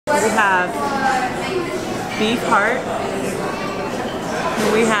We have beef heart.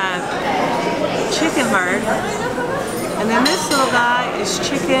 And we have chicken heart. And then this little guy is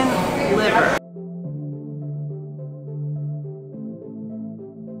chicken liver.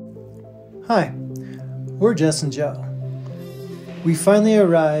 Hi, we're Jess and Joe. We finally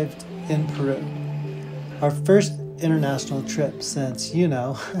arrived in Peru. Our first international trip since,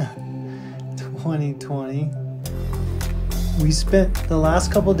 2020. We spent the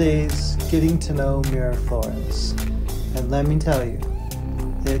last couple days getting to know Miraflores. And let me tell you,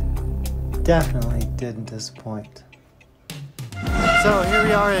 it definitely didn't disappoint. So here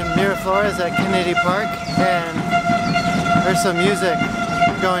we are in Miraflores at Kennedy Park, and there's some music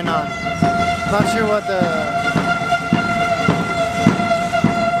going on. Not sure what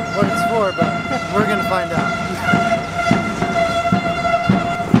it's for, but we're gonna find out.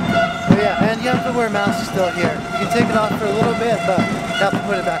 But yeah, and you have to wear masks still here. You can take it off for a little bit, but you have to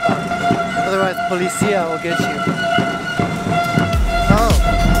put it back on. Otherwise, policia will get you. Oh,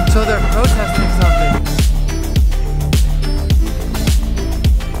 so they're protesting something.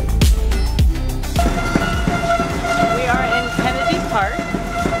 We are in Kennedy Park.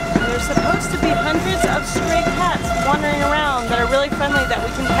 There's supposed to be hundreds of stray cats wandering around that are really friendly that we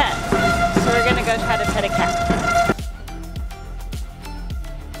can pet. So we're gonna go try to pet a cat.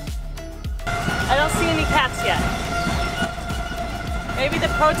 I don't see any cats yet. Maybe the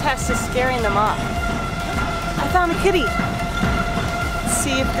protest is scaring them off. I found a kitty. Let's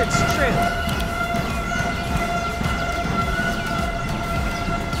see if it's true.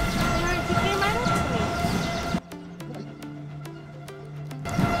 Alright, he came right up to me.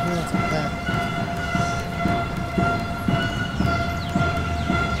 That's a cat.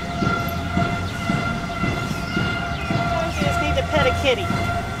 Sometimes you just need to pet a kitty.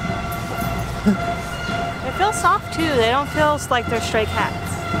 They feel soft too. They don't feel like they're stray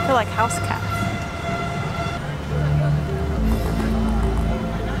cats. They feel like house cats.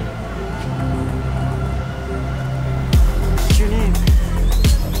 What's your name?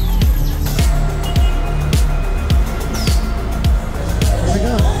 Where we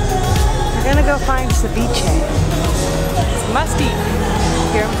going? We're gonna go find ceviche. It's must-eat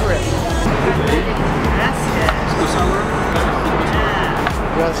here in Peru.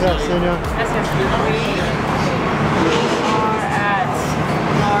 Gracias, señor. We are at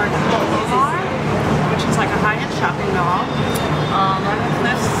Lima, which is like a high-end shopping mall. On the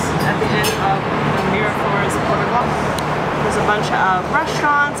cliffs at the end of the Miraflores, Portugal. There's a bunch of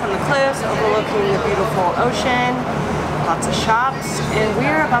restaurants on the cliffs overlooking the beautiful ocean. Lots of shops, and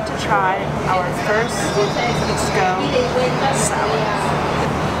we're about to try our first pisco sour.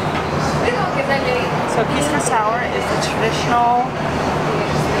 So pisco sour is the traditional,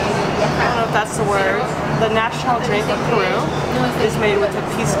 I don't know if that's the word, the national drink of Peru. Is made with a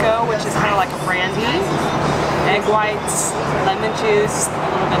pisco, which is kind of like a brandy, egg whites, lemon juice, a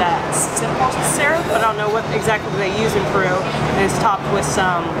little bit of simple syrup, but I don't know what exactly they use in Peru. And it's topped with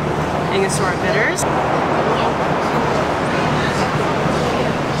some Angostura bitters.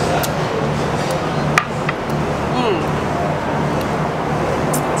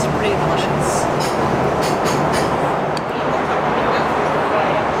 It's pretty delicious.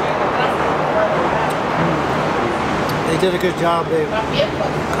 They did a good job. They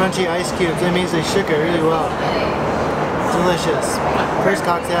crunchy ice cubes. That means they shook it really well. Delicious. First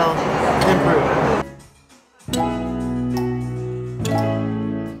cocktail in Peru.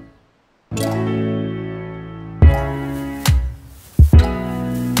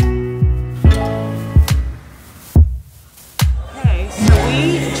 Okay, so we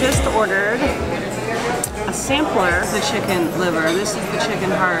just ordered a sampler of the chicken liver. This is the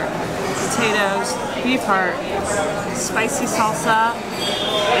chicken heart, potatoes, beef heart, spicy salsa,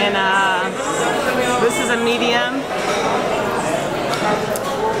 and this is a medium.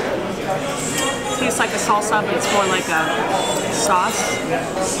 Tastes like a salsa, but it's more like a sauce.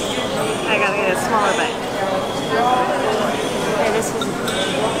 I gotta get a smaller bite. Okay, this is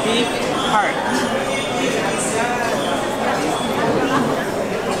beef heart.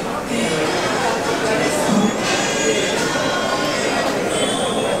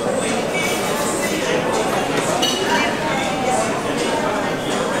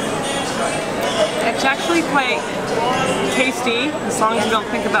 It's actually quite tasty, as long as you don't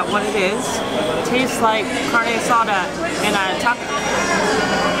think about what it is. It tastes like carne asada and a taco.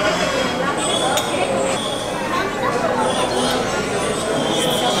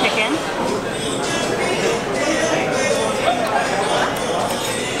 Chicken.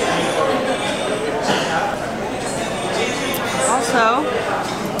 Also,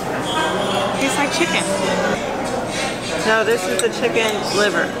 tastes like chicken. Now So this is the chicken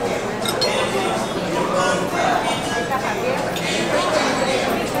liver.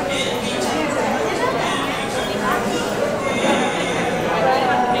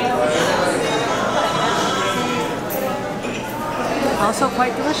 Also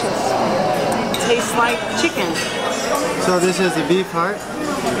quite delicious. Tastes like chicken. So this is the beef heart.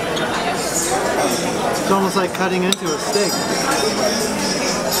 It's almost like cutting into a steak.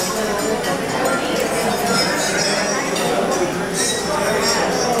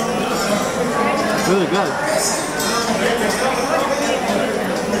 Really good.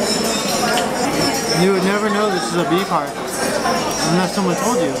 You would never know this is a beef heart unless someone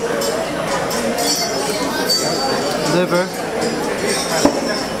told you. Liver.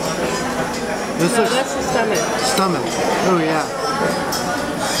 This looks... That's the stomach. Stomach. Oh yeah.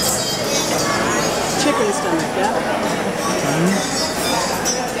 Chicken stomach, yeah?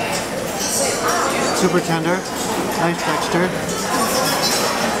 Super tender. Nice texture.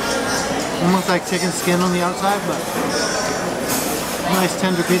 Almost like chicken skin on the outside, but nice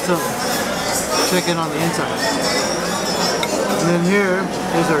tender piece of chicken on the inside. And then here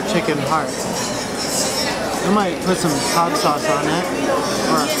is our chicken heart. I might put some hot sauce on it.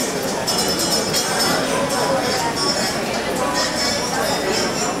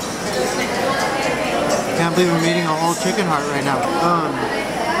 Can't believe I'm eating a whole chicken heart right now.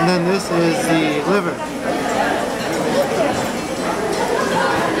 And then this is the liver,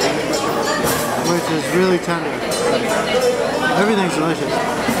 which is really tender. Everything's delicious.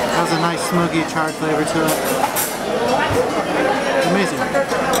 Has a nice smoky charred flavor to it. Amazing.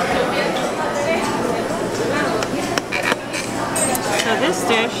 So this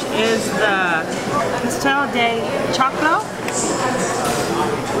dish is the pastel de choclo,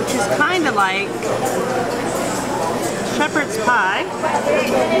 which is kind of like shepherd's pie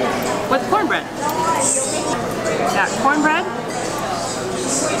with cornbread. Got cornbread,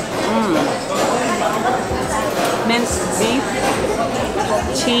 minced beef,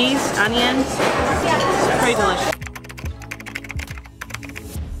 cheese, onions. It's pretty delicious.